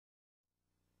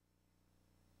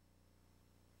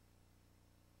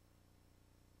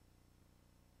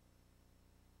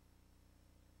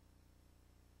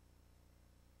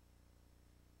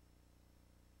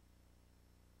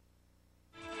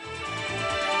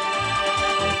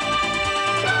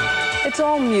It's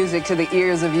all music to the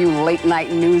ears of you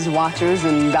late-night news watchers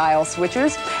and dial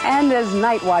switchers. And as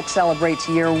Nightwatch celebrates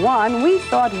year one, we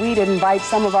thought we'd invite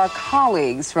some of our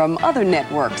colleagues from other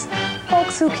networks,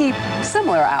 folks who keep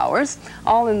similar hours,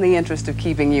 all in the interest of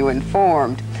keeping you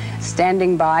informed.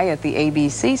 Standing by at the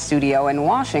ABC studio in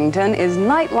Washington is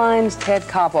Nightline's Ted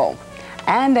Koppel.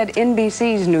 And at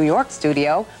NBC's New York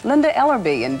studio, Linda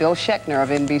Ellerby and Bill Schechner of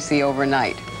NBC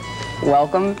Overnight.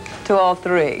 Welcome to all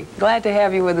three. Glad to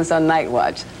have you with us on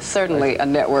Nightwatch. Certainly a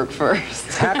network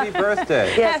first. Happy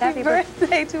birthday. Yes, happy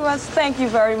birthday to us. Thank you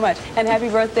very much. And happy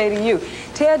birthday to you.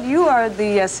 Ted, you are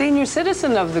the senior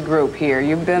citizen of the group here.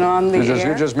 You've been on the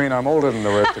air. You just mean I'm older than the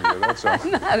rest of you, that's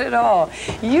all. Not at all.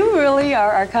 You really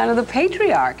are kind of the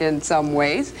patriarch in some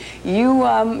ways.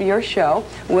 Your show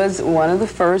was one of the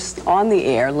first on the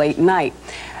air late night.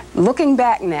 Looking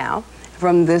back now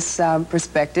from this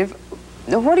perspective,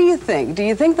 what do you think? Do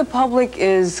you think the public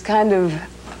is kind of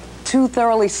too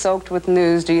thoroughly soaked with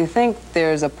news? Do you think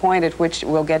there's a point at which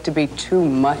we'll get to be too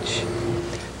much?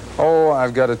 Oh,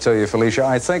 I've got to tell you, Felicia,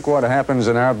 I think what happens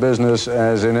in our business,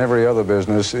 as in every other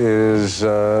business, is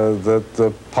that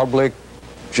the public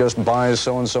just buys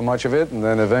so and so much of it, and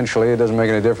then eventually it doesn't make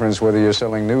any difference whether you're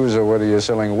selling news or whether you're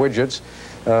selling widgets.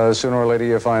 Sooner or later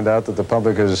you find out that the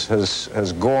public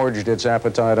has gorged its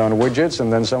appetite on widgets,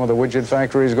 and then some of the widget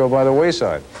factories go by the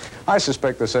wayside. I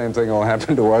suspect the same thing will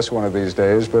happen to us one of these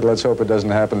days, but let's hope it doesn't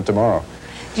happen tomorrow.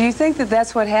 Do you think that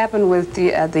that's what happened with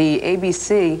the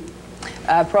ABC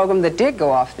program that did go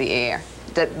off the air?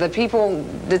 That the people,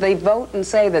 did they vote and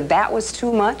say that that was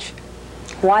too much?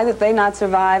 Why did they not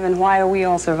survive, and why are we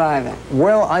all surviving?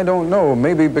 Well, I don't know.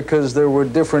 Maybe because there were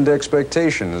different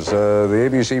expectations. The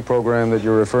ABC program that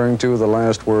you're referring to, The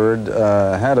Last Word,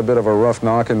 had a bit of a rough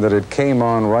knock in that it came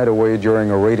on right away during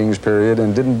a ratings period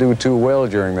and didn't do too well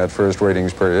during that first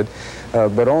ratings period.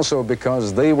 But also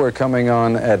because they were coming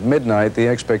on at midnight, the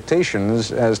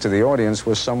expectations as to the audience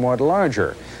was somewhat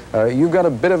larger. You've got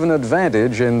a bit of an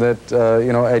advantage in that,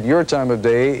 you know, at your time of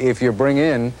day, if you bring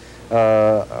in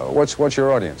what's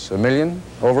your audience? 1 million?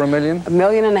 Over 1 million? 1.5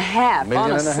 million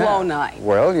on a slow night.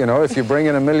 Well, you know, if you bring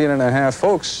in 1.5 million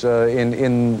folks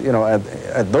you know,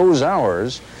 at those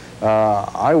hours,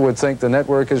 I would think the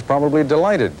network is probably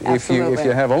delighted. Absolutely. If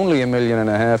you have only 1.5 million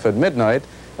at midnight,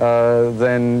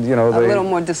 then, you know, a little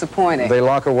more disappointing. They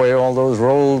lock away all those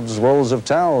rolls of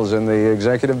towels in the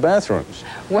executive bathrooms.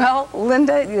 Well,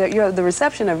 Linda, the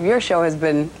reception of your show has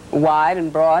been wide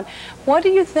and broad. What do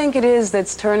you think it is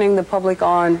that's turning the public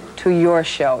on to your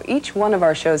show? Each one of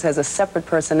our shows has a separate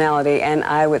personality, and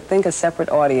I would think a separate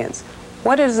audience.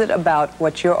 What is it about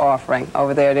what you're offering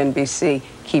over there at NBC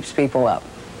keeps people up?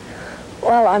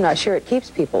 Well, I'm not sure it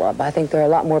keeps people up. I think there are a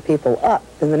lot more people up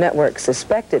than the network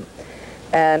suspected.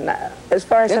 And as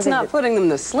far as it's not putting them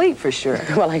to sleep, for sure.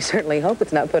 Well, I certainly hope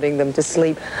it's not putting them to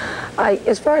sleep.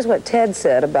 As far as what Ted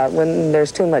said about when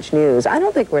there's too much news, I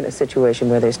don't think we're in a situation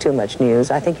where there's too much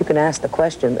news. I think you can ask the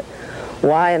question,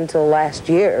 why until last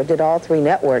year did all three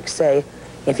networks say,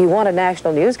 if you want a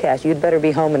national newscast, you'd better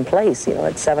be home in place, you know,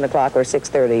 at 7 o'clock or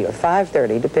 6:30 or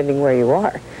 5:30, depending where you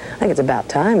are. I think it's about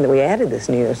time that we added this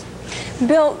news.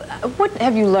 Bill, what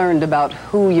have you learned about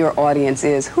who your audience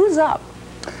is? Who's up?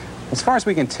 As far as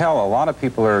we can tell, a lot of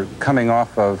people are coming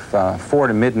off of 4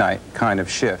 to midnight kind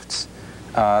of shifts.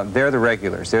 They're the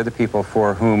regulars. They're the people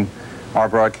for whom our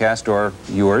broadcast, or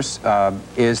yours,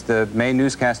 is the main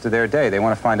newscast of their day. They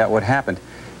want to find out what happened.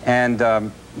 And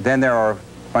then there are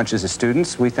bunches of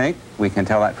students, we think. We can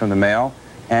tell that from the mail.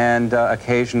 And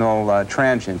occasional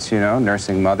transients, you know,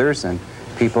 nursing mothers and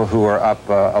people who are up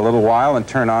a little while and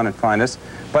turn on and find us.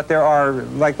 But there are,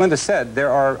 like Linda said, there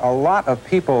are a lot of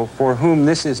people for whom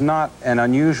this is not an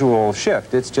unusual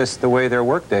shift. It's just the way their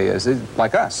workday is. It's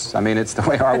like us. I mean, it's the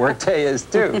way our workday is,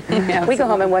 too. Yeah, we go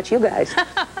home and watch you guys.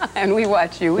 And we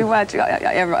watch you. We watch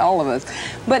all of us.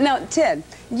 But now, Ted,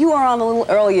 you are on a little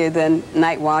earlier than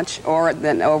Nightwatch or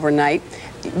than Overnight.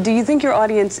 Do you think your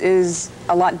audience is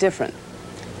a lot different?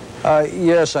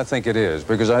 Yes, I think it is,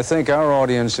 because I think our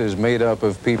audience is made up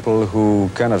of people who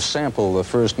kind of sample the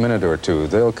first minute or two.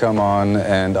 They'll come on,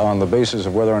 and on the basis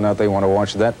of whether or not they want to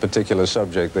watch that particular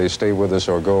subject, they stay with us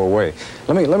or go away.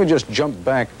 Let me just jump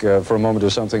back for a moment to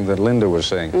something that Linda was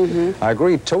saying. Mm-hmm. I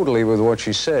agree totally with what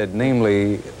she said,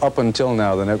 namely, up until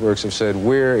now, the networks have said,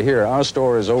 we're here, our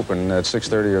store is open at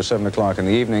 6:30 or 7 o'clock in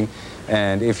the evening,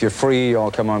 and if you're free,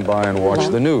 I'll come on by and watch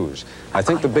the news. I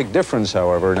think the big difference,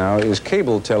 however, now is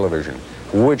cable television,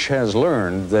 which has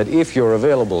learned that if you're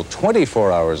available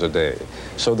 24 hours a day,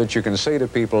 so that you can say to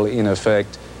people, in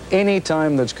effect, any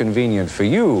time that's convenient for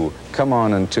you, come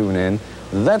on and tune in,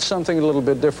 That's something a little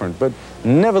bit different. But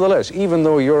nevertheless, even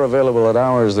though you're available at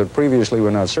hours that previously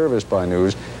were not serviced by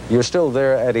news, you're still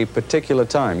there at a particular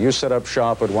time. You set up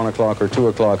shop at 1 o'clock or 2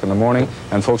 o'clock in the morning,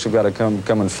 and folks have got to come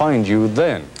and find you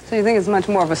then. So you think it's much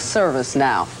more of a service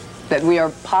now? That we are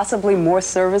possibly more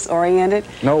service-oriented?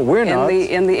 No, we're not.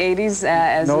 In the 80s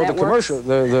as no, networks?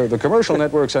 the commercial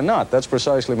networks are not. That's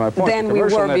precisely my point. Then the we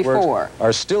commercial were networks before.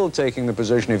 are still taking the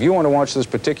position, if you want to watch this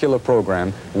particular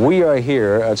program, we are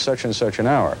here at such and such an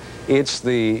hour. It's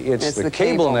the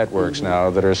cable networks now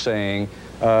that are saying,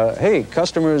 hey,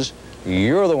 customers,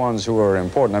 you're the ones who are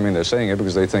important. I mean, they're saying it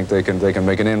because they think they can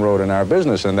make an inroad in our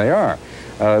business, and they are.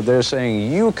 They're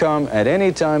saying, you come at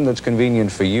any time that's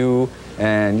convenient for you,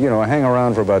 and, you know, hang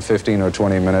around for about 15 or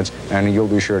 20 minutes, and you'll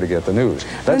be sure to get the news.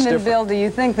 That's different. Bill, do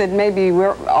you think that maybe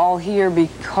we're all here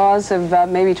because of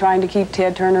maybe trying to keep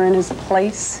Ted Turner in his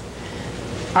place?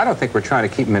 I don't think we're trying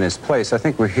to keep him in his place. I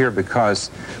think we're here because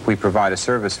we provide a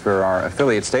service for our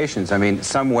affiliate stations. I mean,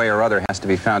 some way or other has to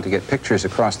be found to get pictures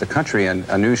across the country, and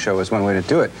a news show is one way to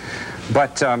do it.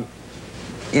 But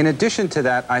in addition to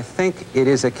that, I think it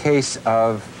is a case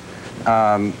of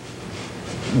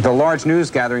the large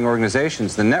news-gathering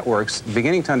organizations, the networks,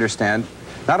 beginning to understand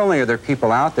not only are there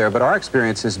people out there, but our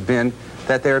experience has been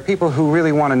that there are people who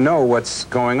really want to know what's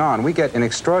going on. We get an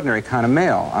extraordinary kind of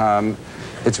mail.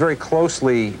 It's very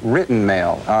closely written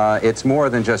mail. It's more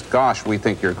than just, gosh, we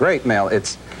think you're great mail.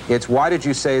 It's why did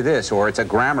you say this? Or it's a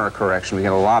grammar correction. We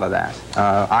get a lot of that.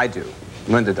 I do.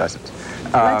 Linda doesn't.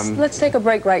 Let's take a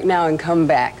break right now and come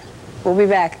back. We'll be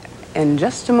back in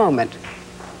just a moment.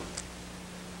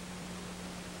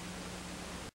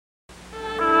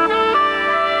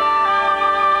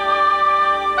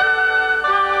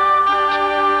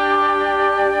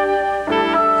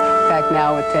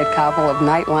 Now with Ted Koppel of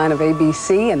Nightline of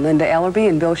ABC and Linda Ellerby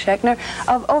and Bill Schechner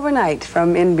of Overnight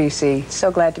from NBC.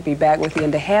 So glad to be back with you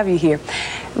and to have you here.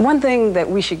 One thing that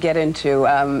we should get into,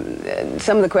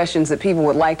 some of the questions that people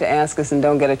would like to ask us and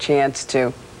don't get a chance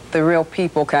to, the real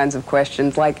people kinds of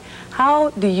questions, like how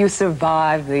do you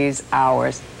survive these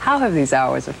hours? How have these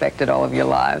hours affected all of your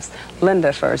lives?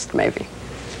 Linda first, maybe.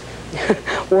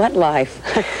 What life?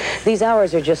 These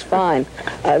hours are just fine.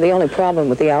 The only problem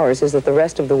with the hours is that the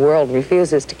rest of the world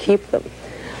refuses to keep them.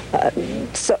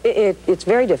 So it's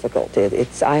very difficult.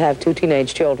 I have 2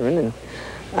 teenage children, and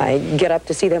I get up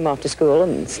to see them off to school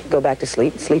and go back to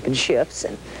sleep in shifts,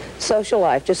 and social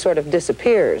life just sort of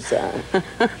disappears.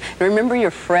 Remember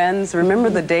your friends? Remember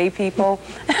the day people?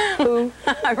 Who?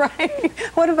 Right.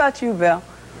 What about you, Bill?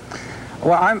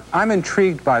 Well, I'm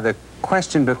intrigued by the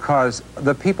question because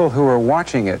the people who are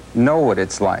watching it know what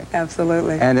it's like.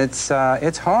 Absolutely. And it's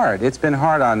hard. It's been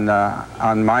hard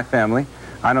on my family.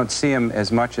 I don't see them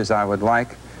as much as I would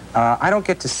like. I don't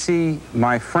get to see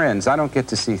my friends. I don't get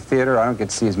to see theater. I don't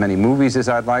get to see as many movies as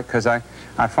I'd like because I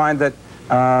find that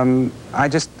I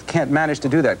just can't manage to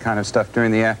do that kind of stuff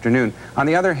during the afternoon. On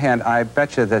the other hand, I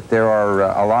bet you that there are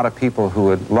a lot of people who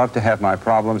would love to have my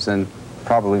problems and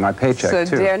probably my paycheck, so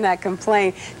too. Dare not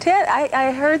complain. Ted,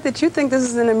 I heard that you think this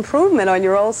is an improvement on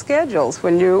your old schedules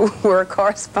when you were a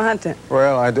correspondent.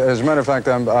 Well, as a matter of fact,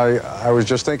 I was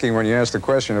just thinking when you asked the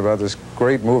question about this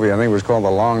great movie, I think it was called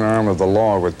The Long Arm of the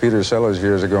Law with Peter Sellers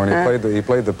years ago, and he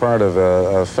played the part of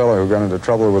a fellow who got into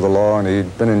trouble with the law, and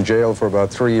he'd been in jail for about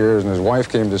 3 years, and his wife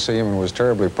came to see him and was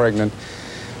terribly pregnant.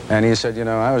 And he said, you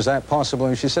know, how is that possible?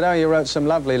 And she said, oh, you wrote some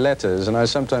lovely letters. And I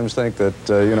sometimes think that,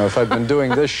 you know, if I'd been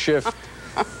doing this shift,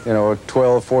 you know,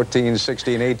 12, 14,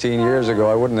 16, 18 years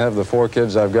ago, I wouldn't have the 4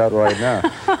 kids I've got right now.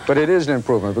 But it is an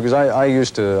improvement because I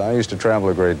used to travel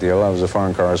a great deal. I was a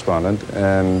foreign correspondent,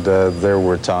 and there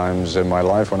were times in my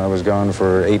life when I was gone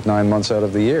for 8, 9 months out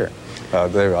of the year. I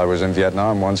was in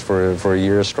Vietnam once for a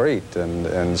year straight,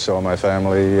 and saw my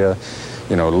family,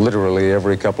 you know, literally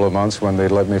every couple of months when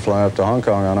they'd let me fly up to Hong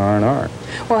Kong on R&R.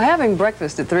 Well, having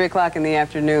breakfast at 3 o'clock in the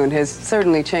afternoon has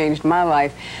certainly changed my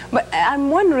life. But I'm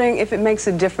wondering if it makes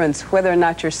a difference whether or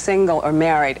not you're single or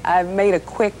married. I've made a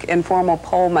quick, informal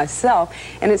poll myself,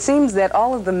 and it seems that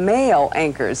all of the male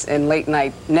anchors in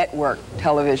late-night network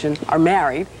television are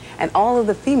married, and all of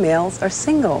the females are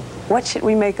single. What should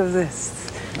we make of this?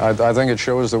 I think it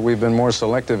shows that we've been more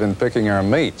selective in picking our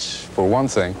mates, for one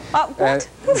thing. What?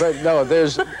 But no,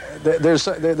 there's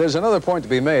another point to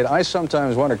be made. I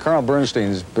sometimes wonder, Carl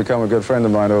Bernstein's become a good friend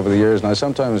of mine over the years, and I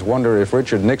sometimes wonder if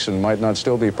Richard Nixon might not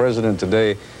still be president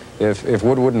today if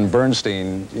Woodward and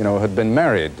Bernstein, you know, had been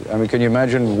married. I mean, can you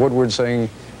imagine Woodward saying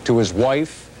to his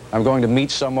wife, I'm going to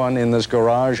meet someone in this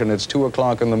garage and it's 2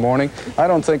 o'clock in the morning? I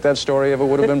don't think that story ever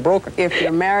would have been broken. If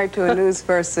you're married to a news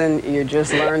person, you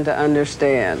just learn to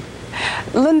understand.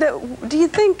 Linda, do you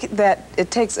think that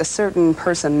it takes a certain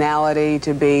personality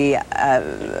to be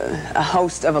a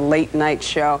host of a late-night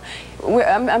show?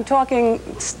 I'm talking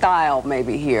style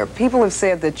maybe here. People have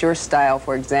said that your style,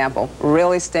 for example,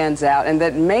 really stands out, and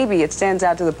that maybe it stands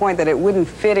out to the point that it wouldn't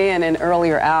fit in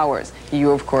earlier hours.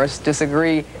 You, of course,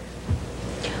 disagree.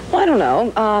 Well, I don't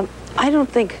know. I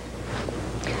don't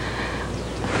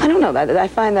know. I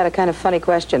find that a kind of funny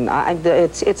question.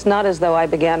 It's not as though I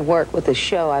began work with this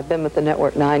show. I've been with the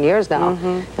network 9 years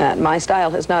now. And my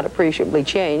style has not appreciably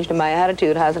changed, and my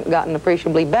attitude hasn't gotten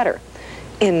appreciably better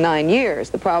in 9 years.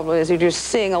 The problem is you're just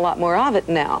seeing a lot more of it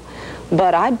now.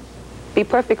 But I'd be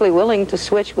perfectly willing to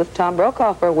switch with Tom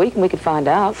Brokaw for a week, and we could find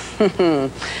out.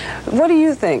 What do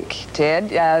you think,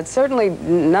 Ted? Certainly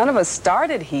none of us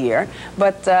started here,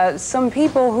 but some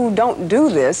people who don't do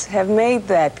this have made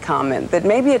that comment, that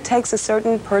maybe it takes a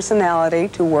certain personality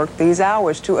to work these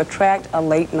hours to attract a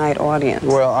late-night audience.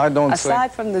 Well, I don't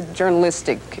Aside from the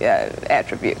journalistic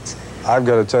attributes. I've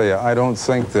got to tell you, I don't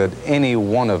think that any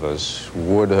one of us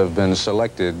would have been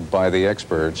selected by the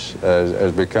experts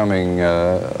as becoming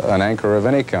an anchor of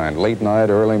any kind, late night,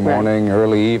 early morning,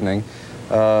 early evening.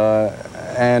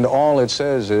 And all it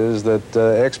says is that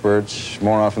experts,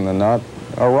 more often than not,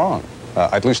 are wrong.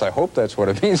 At least I hope that's what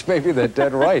it means. Maybe they're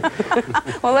dead right.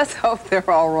 Well, let's hope they're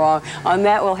all wrong. On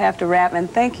that, we'll have to wrap. And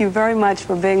thank you very much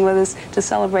for being with us to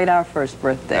celebrate our first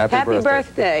birthday. Happy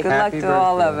birthday. Good luck to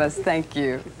all of us. Thank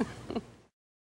you.